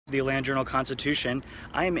The Atlanta Journal-Constitution.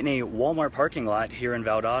 I am in a Walmart parking lot here in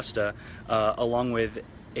Valdosta, along with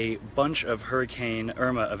a bunch of Hurricane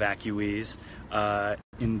Irma evacuees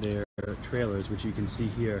in their trailers, which you can see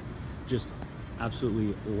here, just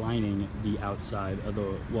absolutely lining the outside of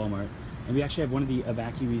the Walmart. And we actually have one of the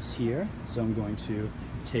evacuees here, so I'm going to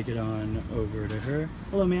take it on over to her.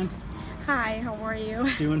 Hello, ma'am. Hi, how are you?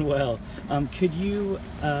 Doing well. Could you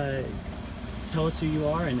tell us who you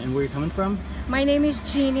are and where you're coming from? My name is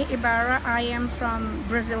Jeannie Ibarra. I am from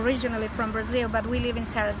Brazil, originally from Brazil, but we live in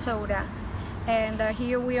Sarasota. And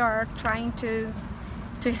here we are trying to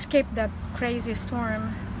escape that crazy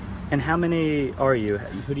storm. And how many are you?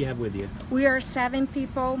 Who do you have with you? We are 7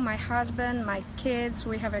 people, my husband, my kids.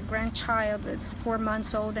 We have a grandchild that's 4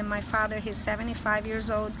 months old, and my father, he's 75 years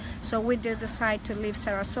old. So we did decide to leave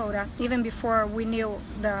Sarasota. Even before we knew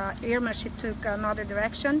the Irma, she took another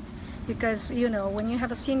direction. Because, you know, when you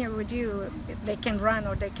have a senior with you, they can run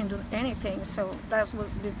or they can do anything. So that was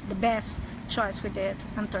the best choice we did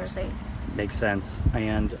on Thursday. Makes sense.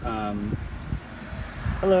 And,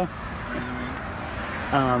 hello.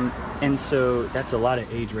 And so that's a lot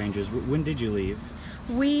of age ranges. When did you leave?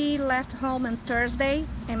 We left home on Thursday,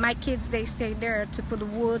 and my kids, they stayed there to put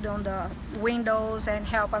wood on the windows and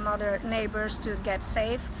help another neighbors to get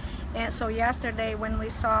safe. And so yesterday when we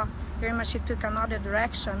saw Irma, she took another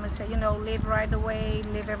direction. We said, you know, leave right away,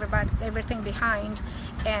 leave everything behind,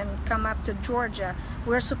 and come up to Georgia.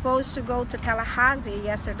 We're supposed to go to Tallahassee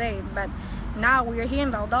yesterday, but now we're here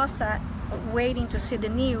in Valdosta waiting to see the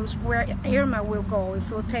news where Irma will go, if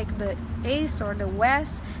we'll take the east or the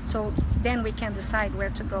west, so then we can decide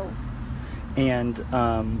where to go. And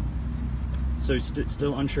so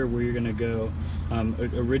still unsure where you're going to go.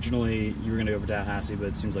 Originally you were going to go for Tallahassee, but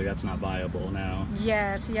it seems like that's not viable now.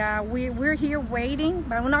 Yes, yeah, we're here waiting,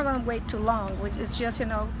 but we're not going to wait too long. It's just, you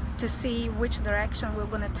know, to see which direction we're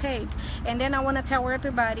going to take. And then I want to tell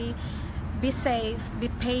everybody, be safe, be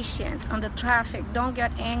patient on the traffic, don't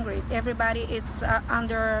get angry. Everybody is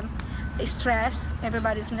under stress,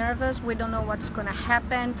 everybody's nervous, we don't know what's gonna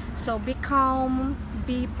happen. So be calm,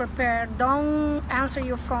 be prepared, don't answer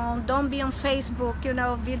your phone, don't be on Facebook, you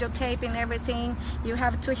know, videotaping everything. You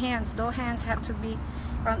have 2 hands, those hands have to be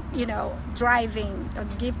you know, driving, or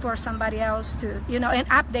give for somebody else to, you know, and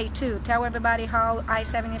update too. Tell everybody how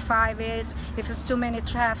I-75 is, if it's too many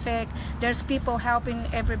traffic. There's people helping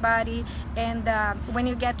everybody. And when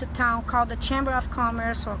you get to town, call the Chamber of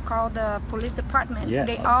Commerce or call the police department. Yeah.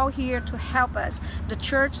 They all here to help us. The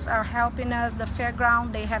churches are helping us, the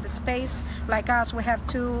fairground, they have a space. Like us, we have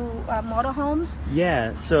 2 motorhomes.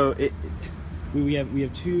 Yeah, so we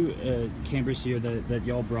have 2 campers here that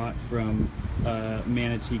y'all brought from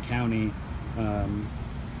Manatee County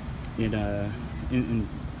in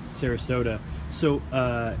Sarasota. So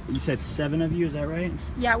you said 7 of you, is that right?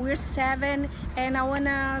 Yeah, we're 7, and I want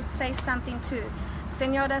to say something too.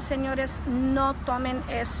 Señoras, señores, no tomen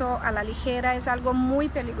eso a la ligera, es algo muy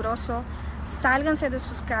peligroso. Sálganse de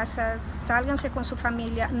sus casas, sálganse con su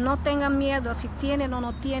familia, no tengan miedo si tienen o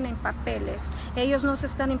no tienen papeles. Ellos no se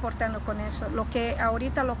están importando con eso. Lo que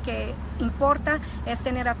importa es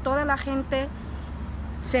tener a toda la gente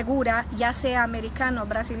segura, ya sea americano,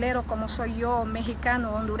 brasilero, como soy yo,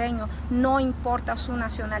 mexicano, hondureño, no importa su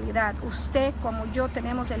nacionalidad. Usted como yo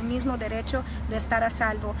tenemos el mismo derecho de estar a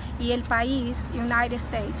salvo, y el país, United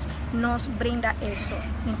States, nos brinda eso.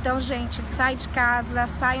 Então, gente, sai de casa,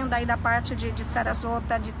 saiam daí da parte de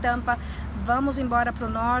Sarasota, de Tampa, vamos embora para o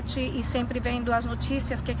norte e sempre vendo as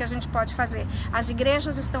notícias, o que a gente pode fazer. As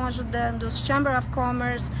igrejas estão ajudando, os Chamber of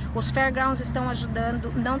Commerce, os fairgrounds estão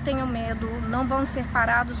ajudando, não tenham medo, não vão ser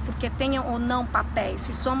parados porque tenham ou não papéis,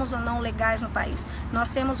 se somos ou não legais no país.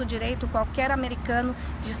 Nós temos o direito, qualquer americano,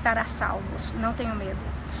 de estar a salvos, não tenham medo.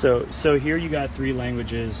 So here you got 3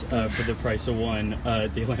 languages for the price of 1,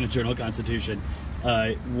 the Atlanta Journal-Constitution.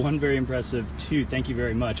 1 very impressive, 2, thank you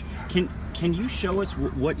very much. Can you show us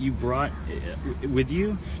what you brought with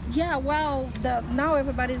you? Yeah, well, now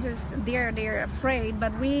everybody's they're afraid,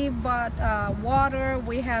 but we bought water,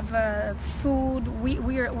 we have food,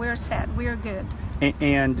 we're set, we're good.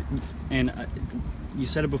 And you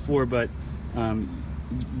said it before, but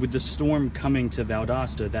with the storm coming to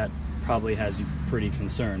Valdosta, that probably has you pretty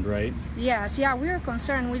concerned, right? Yes, yeah, we're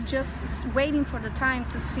concerned. We're just waiting for the time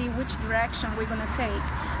to see which direction we're going to take.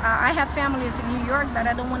 I have families in New York, but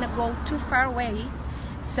I don't want to go too far away.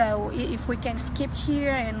 So if we can skip here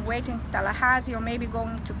and wait in Tallahassee, or maybe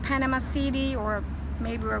going to Panama City, or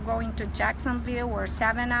maybe we're going to Jacksonville or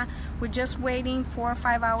Savannah, we're just waiting 4 or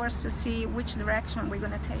 5 hours to see which direction we're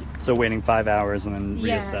going to take. So waiting 5 hours and then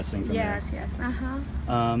reassessing from there. Yes.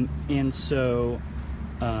 And so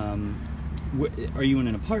Are you in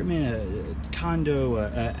an apartment, a condo,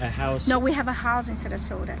 a house? No, we have a house in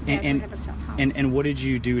Sarasota. Yes, we have a house. And what did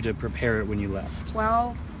you do to prepare it when you left?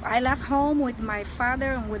 Well, I left home with my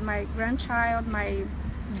father and with my grandchild, my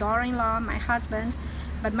daughter-in-law, my husband.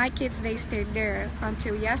 But my kids, they stayed there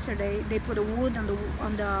until yesterday. They put a wood on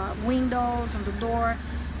the windows, on the door,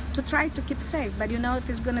 to try to keep safe. But you know, if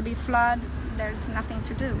it's going to be flood, there's nothing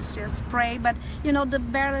to do. It's just pray. But you know, the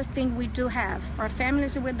better thing we do have, our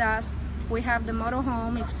families are with us. We have the motor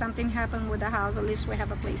home. If something happened with the house, at least we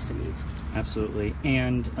have a place to live. Absolutely.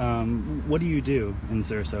 And what do you do in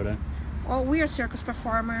Sarasota? Well, we're a circus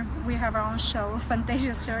performer. We have our own show,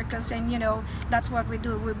 Fantasia Circus, and you know, that's what we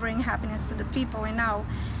do. We bring happiness to the people, and now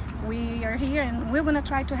we are here and we're going to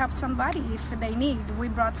try to help somebody if they need. We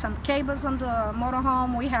brought some cables on the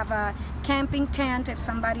motorhome. We have a camping tent if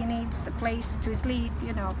somebody needs a place to sleep,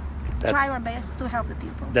 you know. Try our best to help the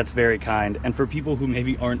people. That's very kind. And for people who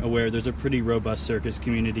maybe aren't aware, there's a pretty robust circus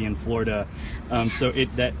community in Florida. So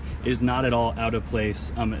that is not at all out of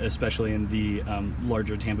place, especially in the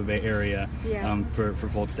larger Tampa Bay area, for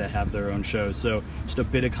folks to have their own shows. So just a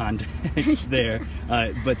bit of context there,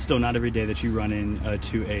 but still not every day that you run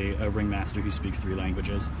into a ringmaster who speaks 3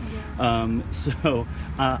 languages. Yes. So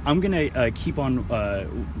I'm going to keep on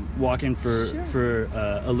walking for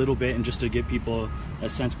a little bit, and just to give people a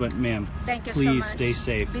sense, but ma'am, please stay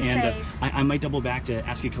safe. Be safe. I might double back to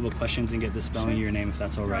ask you a couple of questions and get the spelling of your name if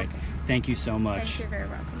that's all right. Okay. Thank you so much. Thank you very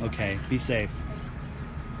welcome. Okay, be safe.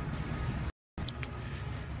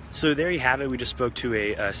 So there you have it. We just spoke to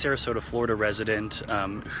a Sarasota, Florida resident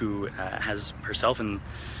who has herself and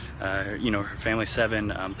her family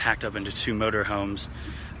 7 packed up into 2 motorhomes.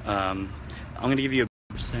 I'm going to give you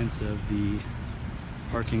a sense of the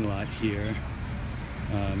parking lot here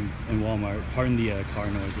in Walmart. Pardon the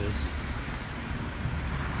car noises.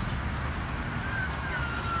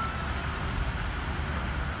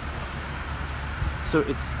 So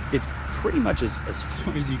it's pretty much as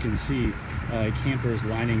far as you can see, campers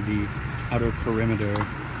lining the outer perimeter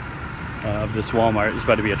of this Walmart. There's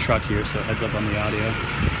about to be a truck here, so heads up on the audio.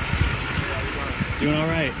 Doing all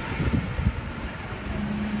right.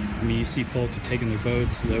 I mean, you see folks are taking their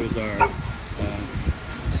boats. Those are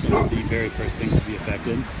some of the very first things to be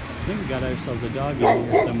affected. I think we got ourselves a dog in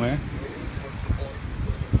here somewhere.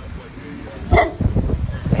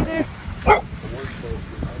 Hey there.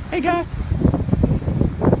 Hey guy.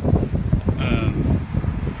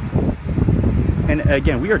 And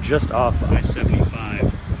again, we are just off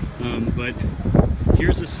I-75, but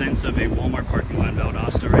here's a sense of a Walmart parking lot in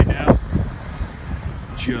Valdosta right now.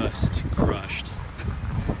 Just crushed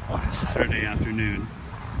on a Saturday afternoon.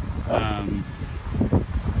 I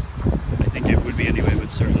think it would be anyway,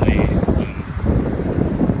 but certainly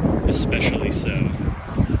especially so.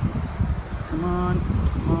 Come on,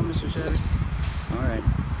 Mr. Chevy. All right.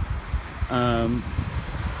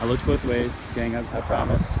 I looked both ways, gang. I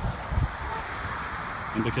promise.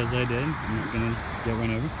 And because I did, I'm not gonna get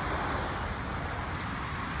run over.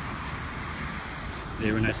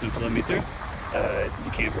 They were nice enough to let me through. The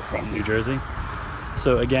camper from New Jersey.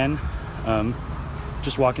 So again,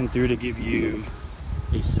 just walking through to give you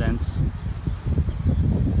a sense.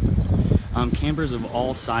 Campers of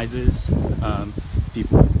all sizes,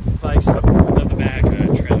 people, bikes up the back,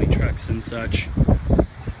 trailing trucks and such.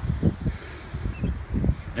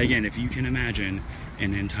 Again, if you can imagine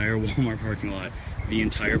an entire Walmart parking lot, the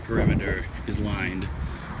entire perimeter is lined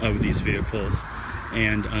with these vehicles.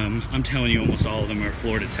 And I'm telling you, almost all of them are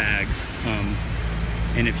Florida tags.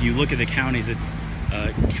 And if you look at the counties, it's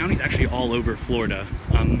counties actually all over Florida.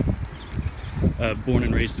 Born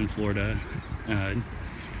and raised in Florida.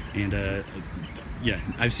 Yeah,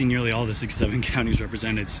 I've seen nearly all the 6-7 counties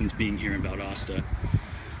represented since being here in Valdosta.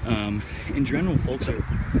 In general, folks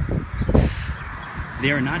they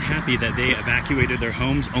are not happy that they evacuated their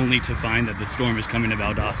homes only to find that the storm is coming to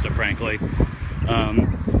Valdosta, frankly.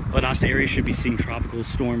 Valdosta area should be seeing tropical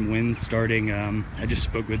storm winds starting. I just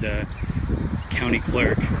spoke with the county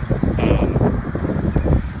clerk.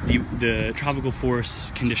 The tropical force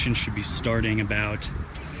conditions should be starting about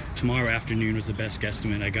tomorrow afternoon was the best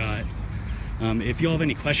guesstimate I got. If you all have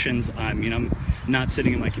any questions, I'm not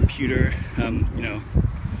sitting at my computer,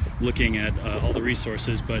 looking at all the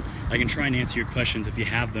resources, but I can try and answer your questions if you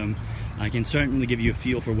have them. I can certainly give you a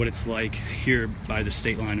feel for what it's like here by the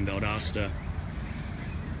state line in Valdosta.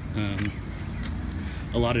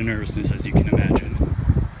 A lot of nervousness, as you can imagine.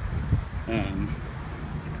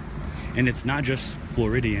 And it's not just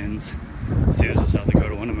Floridians. See, there's a South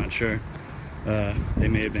Dakota one, I'm not sure. They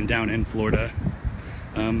may have been down in Florida.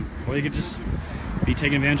 Or they could just be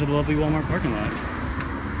taking advantage of the lovely Walmart parking lot.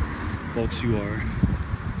 Folks who are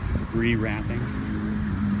rewrapping.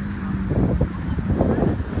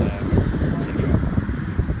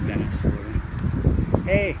 Venice, Florida.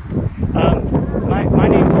 Hey, my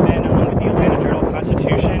name's Ben. I'm with the Atlanta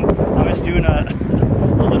Journal-Constitution. I'm just doing a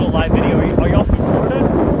little live video. Are y'all from Florida?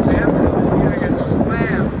 Tampa, you're gonna get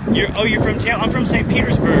slammed. You're from Tampa? I'm from St.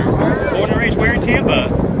 Petersburg. Born and raised. Where in Tampa?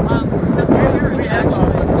 Temple Terrace. We have a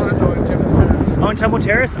condo in Temple Terrace. Oh, in Temple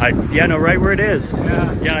Terrace? Yeah, no, right where it is.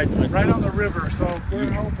 Yeah, right on the river, so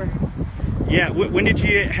we're hoping. Yeah, when did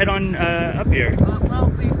you head on up here?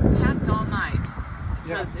 Well, we camped all night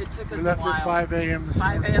because it took us We left a while. at 5 a.m. this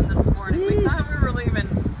 5 morning. a.m. this morning. We thought we were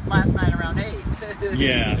leaving last night around 8.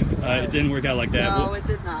 Yeah, it didn't work out like that. No, it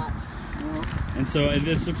did not. And so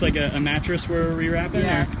this looks like a mattress we're rewrapping?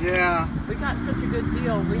 Yes. Yeah. We got such a good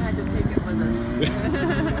deal, we had to take it with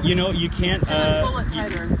us. You know, you can't Pull it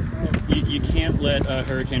tighter. you can't let a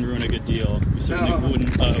hurricane ruin a good deal. We certainly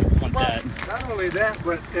wouldn't want that. Not only that,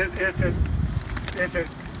 but if it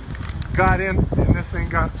got in and this thing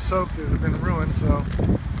got soaked, it would have been ruined. So.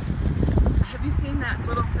 Have you seen that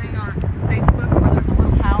little thing on Facebook where there's a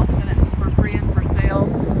little house and it's for free and for sale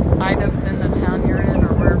items in the town you're in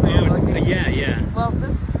or wherever you're looking? Yeah. Well,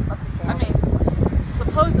 this is, I mean,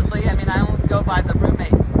 supposedly, I mean, I won't go by the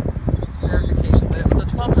roommate's verification, but it was a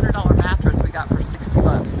 $1,200 mattress we got for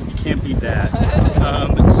 $60. Can't beat that.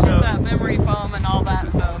 It's that memory foam and all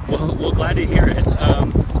that, so. Well, glad to hear it.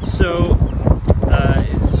 So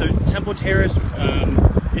Temple Terrace,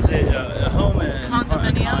 is it a home?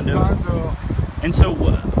 Condominium. Condo. And so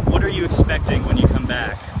what are you expecting when you come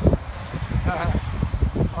back?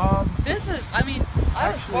 This is, I mean,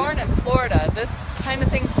 I was born in Florida. This kind of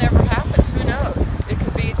thing's never happened. Who knows? It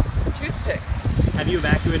could be toothpicks. Have you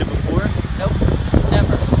evacuated before? Nope,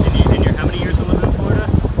 never. And you're how many years have lived in Florida?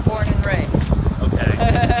 Born and raised. Okay.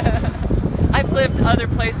 I've lived other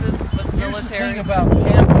places, was Here's military. the thing about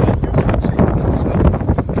Tampa.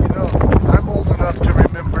 You know, I'm old enough to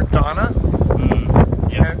remember Donna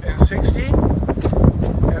in '60,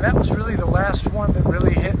 and that was really the last one that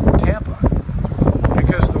really hit Tampa.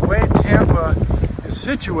 Because the way Tampa is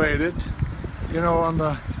situated, you know, on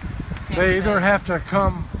the, they either have to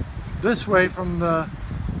come this way from the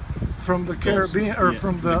Caribbean or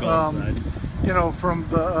from the you know, from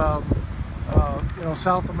the you know,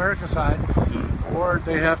 South America side, or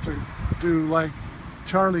they have to do like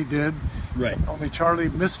Charlie did. Right. Only Charlie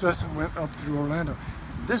missed us and went up through Orlando.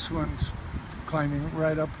 This one's climbing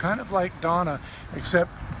right up, kind of like Donna,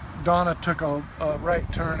 except Donna took a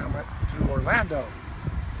right turn and went through Orlando.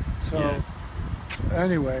 So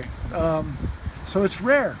anyway, so it's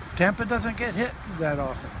rare. Tampa doesn't get hit that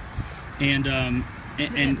often. And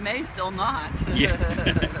it may still not. Yeah.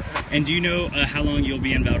 And do you know how long you'll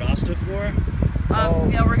be in Valdosta for?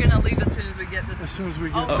 Yeah, we're gonna leave as soon as we get this. As soon as we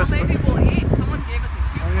get well, this. maybe we'll eat. Someone gave us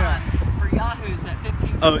a coupon for Yahoos at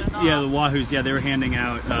 15% off. Yeah, the Wahoos. Yeah, they were handing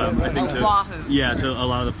out. I think to Wahoos. Yeah, to a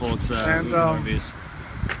lot of the folks. And, RVs.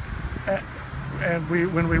 And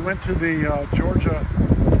when we went to the Georgia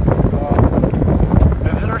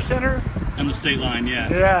Visitor Center. On the state line, yeah.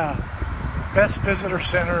 Yeah, best visitor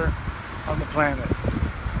center on the planet.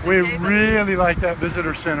 We really like that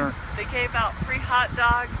visitor center. They gave out free hot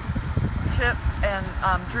dogs, chips, and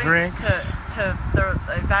drinks to the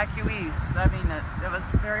evacuees. I mean, it was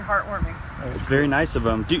very heartwarming. It's very nice of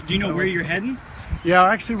them. Do you know where you're heading? Yeah,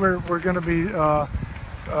 actually, we're going to be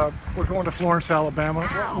we're going to Florence, Alabama.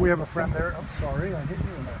 Ow. We have a friend there. I'm sorry, I hit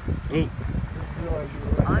you in that. Oh. I realize you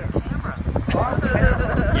were right On there. camera. On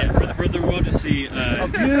camera. Yeah, for the world to see.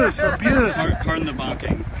 Abuse. Pardon the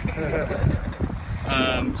bonking.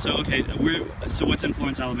 So what's in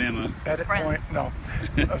Florence, Alabama? Edit Friends. point. No.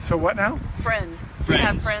 So what now? Friends. We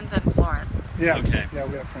have friends in Florence. Yeah. Okay. Yeah,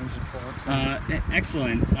 we have friends in Florence.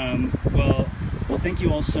 Excellent. Well, thank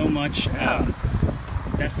you all so much.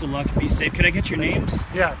 Best of luck. Be safe. Could I get your names?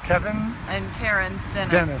 Yeah, Kevin And Karen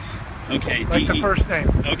Dennis. Okay. Like the first name.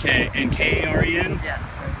 Okay. And K-A-R-E-N? Yes.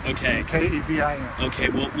 Okay. K-E-V-I-N. Okay.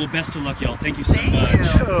 Well, best of luck, y'all. Thank you so Thank much. you.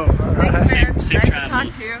 Oh, Thanks, man. Safe Nice travels. to talk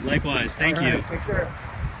to you. Likewise. Thank all you. right, take care.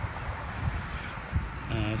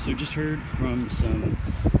 So just heard from some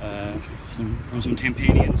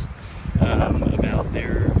Tampanians about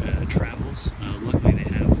their travels. Luckily, they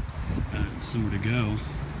have somewhere to go.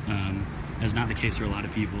 That's not the case for a lot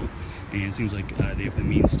of people, and it seems like they have the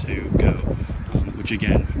means to go, which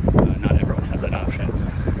again, not everyone has that option.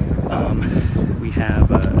 We have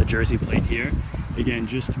a Jersey plate here. Again,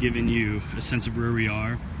 just giving you a sense of where we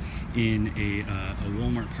are in a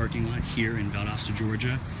Walmart parking lot here in Valdosta,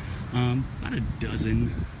 Georgia. About a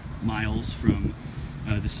dozen miles from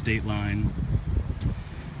the state line.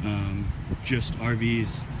 Just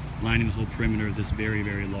RVs lining the whole perimeter of this very,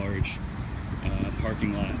 very large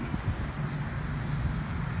parking lot.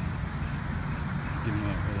 Give them a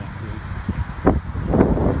walk through.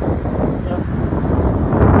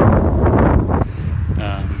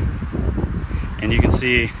 And you can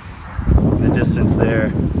see in the distance there,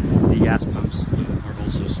 the gas pumps are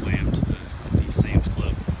also slammed at the Sam's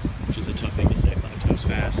Club, which is a tough thing to say 5 times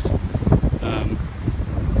fast.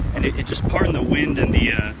 And it just, pardon the wind and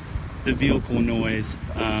the vehicle noise,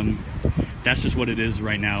 that's just what it is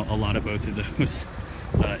right now. A lot of both of those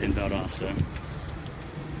in Valdosta.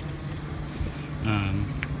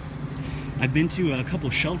 I've been to a couple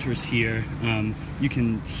shelters here. You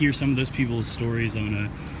can hear some of those people's stories on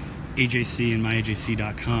AJC and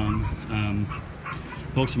myajc.com.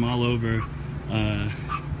 Folks from all over.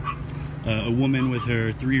 A woman with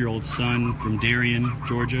her 3-year-old son from Darien,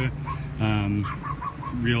 Georgia,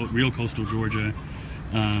 real coastal Georgia,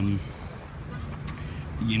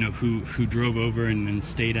 you know, who drove over and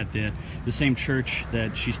stayed at the same church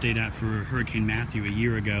that she stayed at for Hurricane Matthew a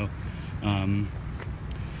year ago,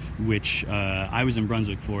 which I was in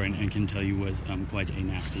Brunswick for and can tell you was quite a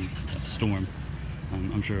nasty storm.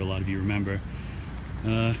 I'm sure a lot of you remember.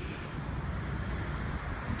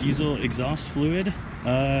 Diesel exhaust fluid,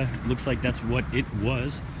 looks like that's what it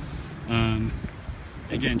was.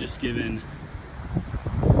 Again, just giving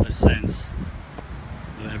a sense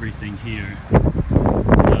of everything here.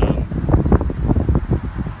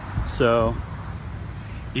 So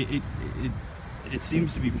it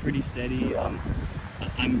seems to be pretty steady.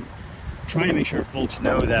 I'm trying to make sure folks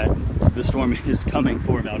know that the storm is coming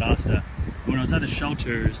for Valdosta. When I was at the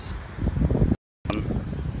shelters,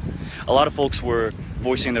 a lot of folks were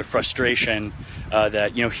voicing their frustration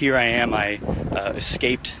that, you know, here I am, I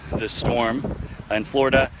escaped the storm in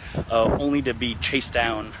Florida, only to be chased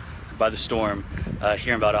down by the storm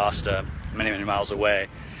here in Valdosta, many, many miles away.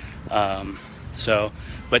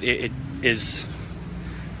 But it is,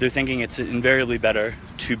 they're thinking it's invariably better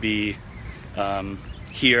to be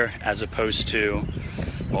here as opposed to,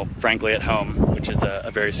 well, frankly, at home, which is a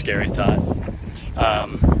very scary thought.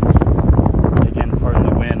 Again, pardon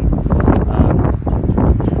the wind.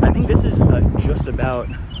 I think this is just about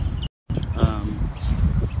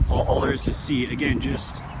all there is to see. Again,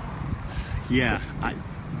 just, yeah,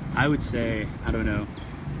 I would say, I don't know,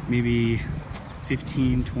 maybe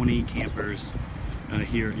 15, 20 campers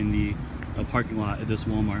here in the parking lot at this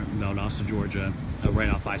Walmart in Valdosta, Georgia, right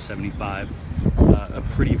off I-75. A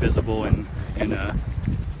pretty visible and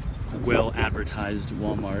well advertised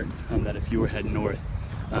Walmart that if you were heading north,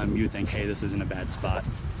 you would think, hey, this isn't a bad spot.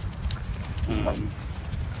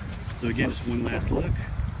 So again, just one last look.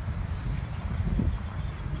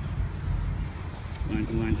 Lines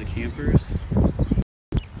and lines of campers.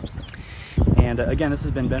 And again, this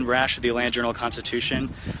has been Ben Brash of the Atlanta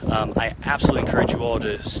Journal-Constitution. I absolutely encourage you all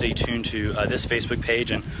to stay tuned to this Facebook page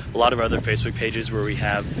and a lot of our other Facebook pages where we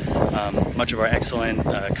have much of our excellent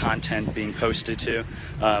content being posted to,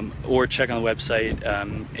 or check on the website,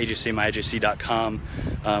 ajc.myajc.com,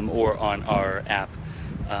 or on our app.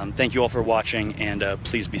 Thank you all for watching, and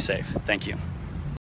please be safe. Thank you.